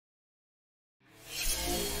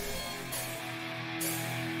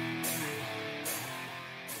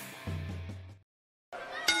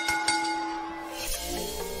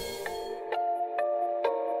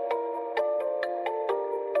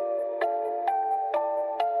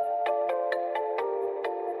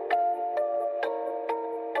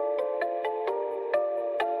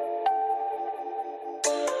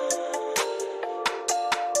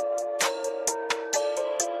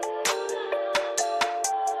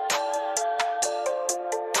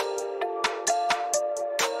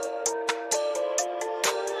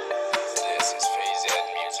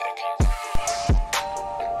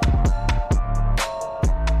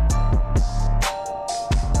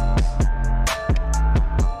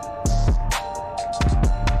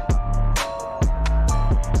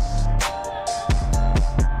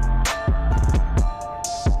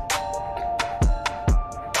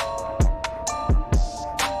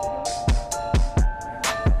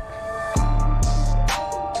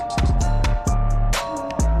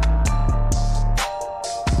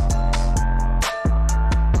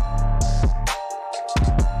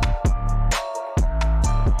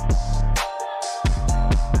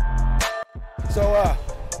So,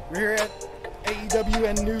 we're here at AEW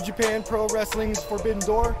and New Japan Pro Wrestling's Forbidden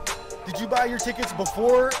Door. Did you buy your tickets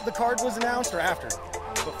before the card was announced or after?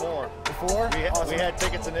 Before. Before? We had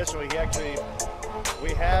tickets initially.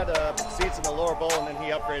 We had seats in the lower bowl, and then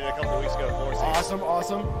he upgraded a couple of weeks ago to 4 seats.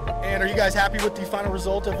 Awesome. And are you guys happy with the final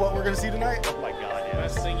result of what we're going to see tonight? Oh my God, yeah.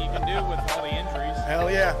 Best thing you can do with all the injuries. Hell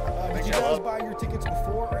yeah. Did you guys buy your tickets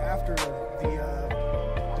before or after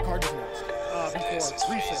the card was announced? Before.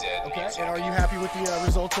 Pre-sale. Okay. And are you happy with the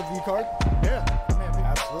results of the card? Yeah.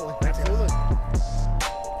 Absolutely.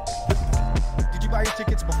 Did you buy your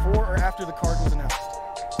tickets before or after the card was announced?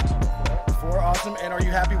 Before. Awesome. And are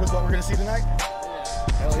you happy with what we're going to see tonight?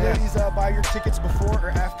 Hell yeah. Ladies, buy your tickets before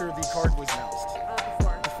or after the card was announced?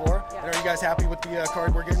 Before? Yeah. And are you guys happy with the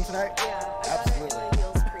card we're getting tonight? Yeah. Absolutely.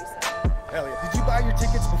 Hell yeah. Did you buy your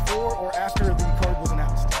tickets before or after the card was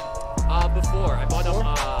announced? Before. I bought them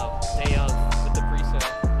with the pre-sale.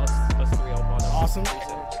 Us three all bought them. Awesome.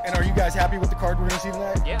 And are you guys happy with the card we're going to see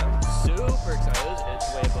tonight? Yeah, I'm super excited.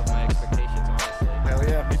 It's way above my expectations, honestly. Hell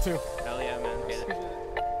yeah, me too. Hell yeah, man.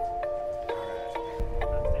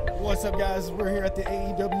 What's up, guys? We're here at the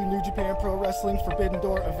AEW New Japan Pro Wrestling Forbidden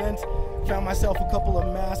Door event. Found myself a couple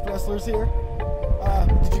of masked wrestlers here.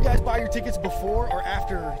 Did you guys buy your tickets before or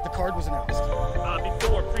after the card was announced?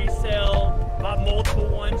 Before pre-sale, bought multiple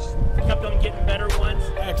ones, kept on getting better ones.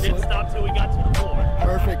 Excellent. Didn't stop till we got to the floor.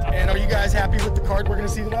 Perfect. And are you guys happy with the card we're going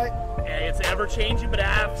to see tonight? Hey, it's ever-changing, but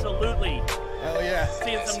absolutely. Hell yeah.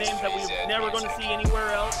 Seeing some names that we're never going to see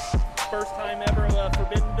anywhere else. First time ever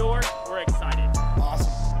Forbidden Door. We're excited.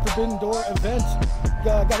 Awesome. Forbidden Door event.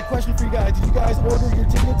 Got a question for you guys. Did you guys order your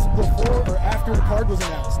tickets before or after the card was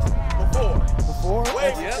announced? Before? Way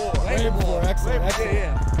before. Way before. Excellent.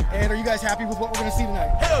 Yeah. And are you guys happy with what we're going to see tonight?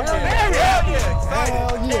 Hell yeah. Excited.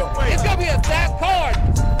 Hell yeah. It's going to be a stacked card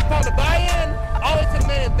from the buy-in all the way to the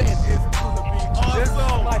main event. It's going to be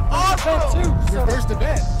awesome. Your first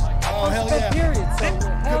event. Oh, hell yeah. Period. So,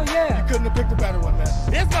 hell yeah. You couldn't have picked a better one, man.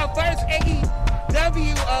 This is my first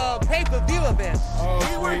AEW pay-per-view event. Oh,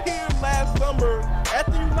 We were here last summer at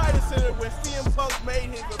the United Center when CM Punk made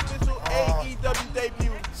his official AEW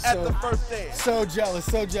debut at the first day. So jealous.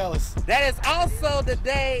 That is also the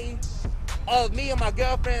day of me and my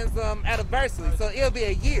girlfriend's anniversary, so it'll be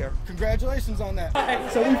a year. Congratulations on that.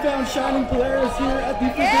 So we found Shining Polaris here at the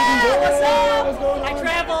Forbidden Door. What's up? What's going on? I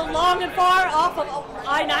traveled long and far off of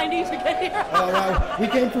I-90 to get here. All right. We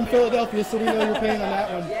came from Philadelphia, so we know you're paying on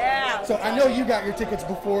that one. Yeah. So I know you got your tickets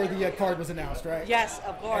before the card was announced, right? Yes,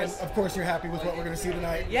 of course. And of course you're happy with what we're going to see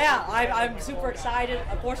tonight. Yeah, I'm super excited.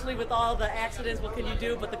 Unfortunately, with all the accidents, what can you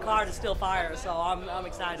do? But the card is still fire, so I'm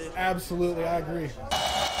excited. Absolutely, I agree.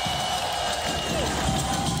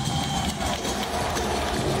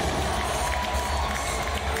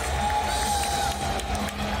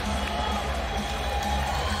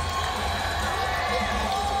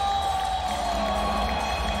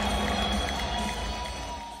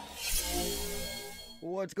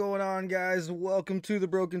 What's going on, guys? Welcome to the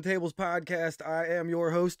Broken Tables podcast. I am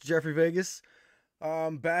your host, Jeffrey Vegas.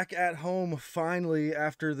 Back at home finally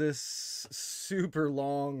after this super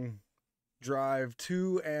long drive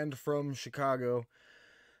to and from Chicago.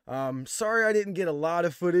 Sorry I didn't get a lot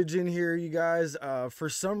of footage in here, you guys. For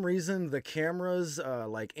some reason, the camera's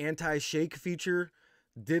like anti-shake feature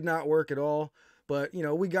did not work at all. But, you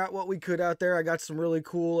know, we got what we could out there. I got some really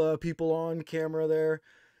cool people on camera there.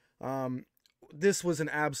 This was an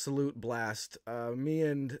absolute blast. Me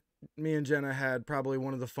and Jenna had probably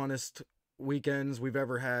one of the funnest weekends we've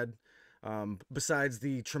ever had. Besides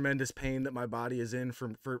the tremendous pain that my body is in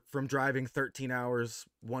from driving 13 hours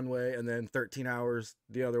one way and then 13 hours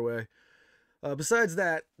the other way. Besides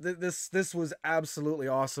that, this was absolutely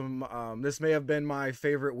awesome. This may have been my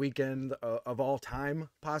favorite weekend of all time,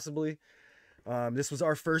 possibly. This was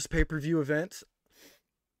our first pay-per-view event.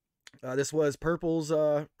 This was Purple.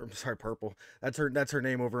 That's her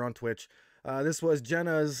name over on Twitch. This was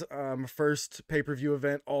Jenna's first pay-per-view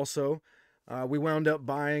event also. We wound up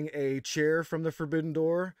buying a chair from the Forbidden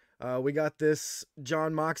Door. We got this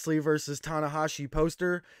Jon Moxley versus Tanahashi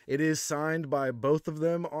poster. It is signed by both of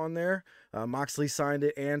them on there. Moxley signed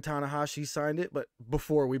it and Tanahashi signed it, but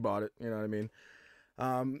before we bought it, you know what I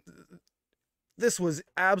mean? This was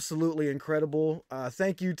absolutely incredible.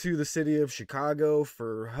 Thank you to the city of Chicago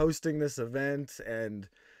for hosting this event, and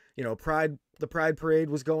you know, the Pride Parade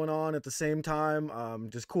was going on at the same time.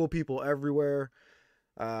 Just cool people everywhere.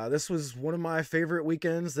 This was one of my favorite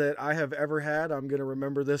weekends that I have ever had. I'm gonna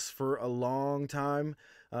remember this for a long time.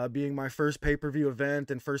 Being my first pay-per-view event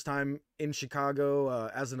and first time in Chicago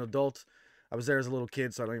as an adult. I was there as a little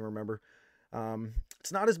kid, so I don't even remember.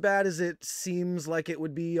 it's not as bad as it seems like it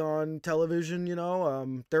would be on television, you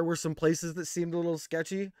know. There were some places that seemed a little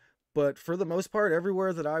sketchy, but for the most part,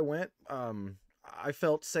 everywhere that I went, I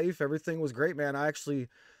felt safe. Everything was great, man. I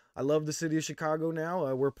love the city of Chicago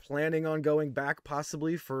now. We're planning on going back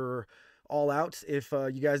possibly for All Out. If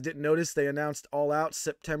you guys didn't notice, they announced All Out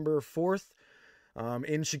September 4th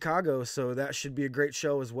in Chicago, so that should be a great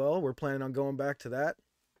show as well. We're planning on going back to that.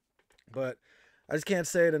 But I just can't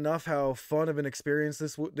say it enough how fun of an experience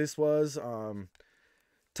this was.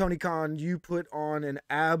 Tony Khan, you put on an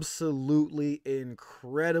absolutely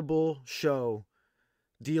incredible show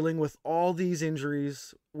dealing with all these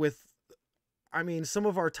injuries I mean, some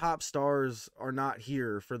of our top stars are not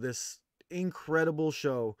here for this incredible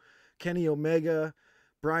show. Kenny Omega,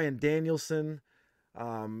 Bryan Danielson,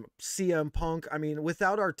 CM Punk. I mean,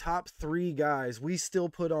 without our top 3 guys, we still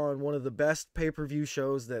put on one of the best pay-per-view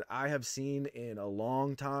shows that I have seen in a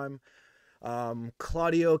long time.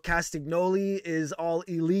 Claudio Castagnoli is all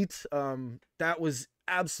elite. That was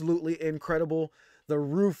absolutely incredible. The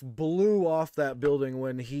roof blew off that building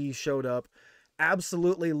when he showed up.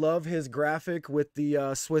 Absolutely love his graphic with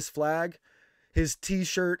the Swiss flag. His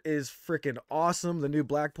t-shirt is freaking awesome. The new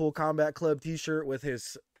Blackpool Combat Club t-shirt with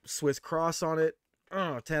his Swiss cross on it.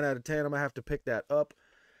 10 out of 10. I'm going to have to pick that up.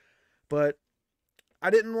 But I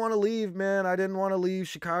didn't want to leave, man. I didn't want to leave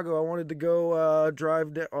Chicago. I wanted to go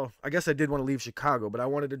drive down. Oh, I guess I did want to leave Chicago, but I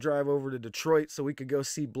wanted to drive over to Detroit so we could go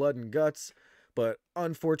see Blood and Guts. But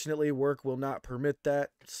unfortunately, work will not permit that.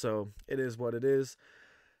 So it is what it is.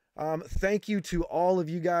 Thank you to all of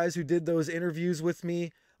you guys who did those interviews with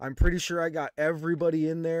me. I'm pretty sure I got everybody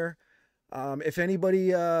in there. If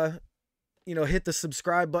anybody, hit the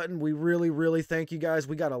subscribe button, we really thank you guys.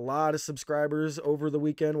 We got a lot of subscribers over the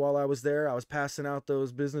weekend while I was there. I was passing out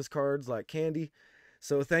those business cards like candy.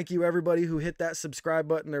 So thank you everybody who hit that subscribe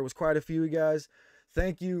button. There was quite a few of you guys.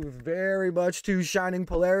 Thank you very much to Shining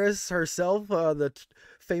Polaris herself, the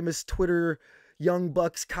famous Twitter Young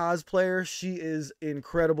Bucks cosplayer. She is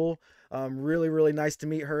incredible. Really nice to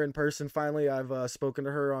meet her in person. Finally, I've spoken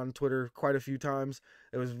to her on Twitter quite a few times.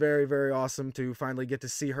 It was very awesome to finally get to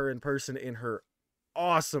see her in person in her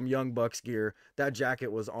awesome Young Bucks gear. That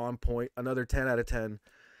jacket was on point. Another 10 out of 10.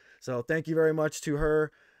 So thank you very much to her.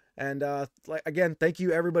 And again, thank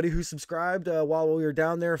you everybody who subscribed while we were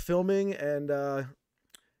down there filming. And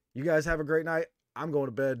you guys have a great night. I'm going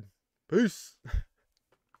to bed. Peace.